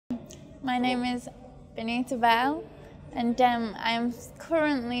My name is Boneata, and I am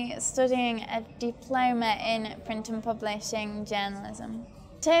currently studying a diploma in print and publishing journalism.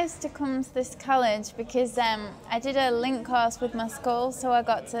 I chose to come to this college because I did a link course with my school, so I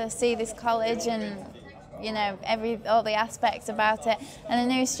got to see this college and all the aspects about it, and I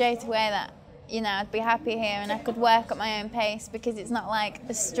knew straight away that I'd be happy here and I could work at my own pace because it's not like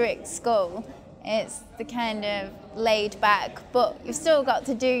a strict school. It's the kind of laid back, but you've still got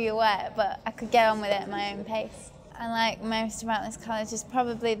to do your work, but I could get on with it at my own pace. I like most about this college is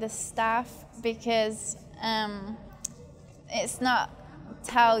probably the staff, because it's not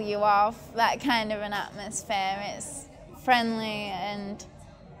tell you off, that kind of an atmosphere. It's friendly and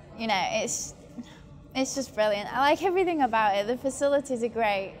it's just brilliant. I like everything about it. The facilities are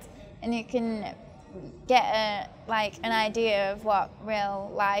great, and you can get an idea of what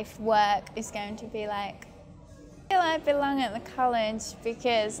real life work is going to be like. I feel I belong at the college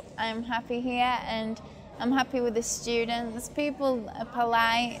because I'm happy here and I'm happy with the students. People are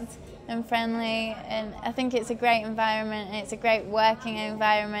polite and friendly, and I think it's a great environment and it's a great working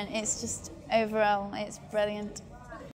environment. It's just overall, it's brilliant.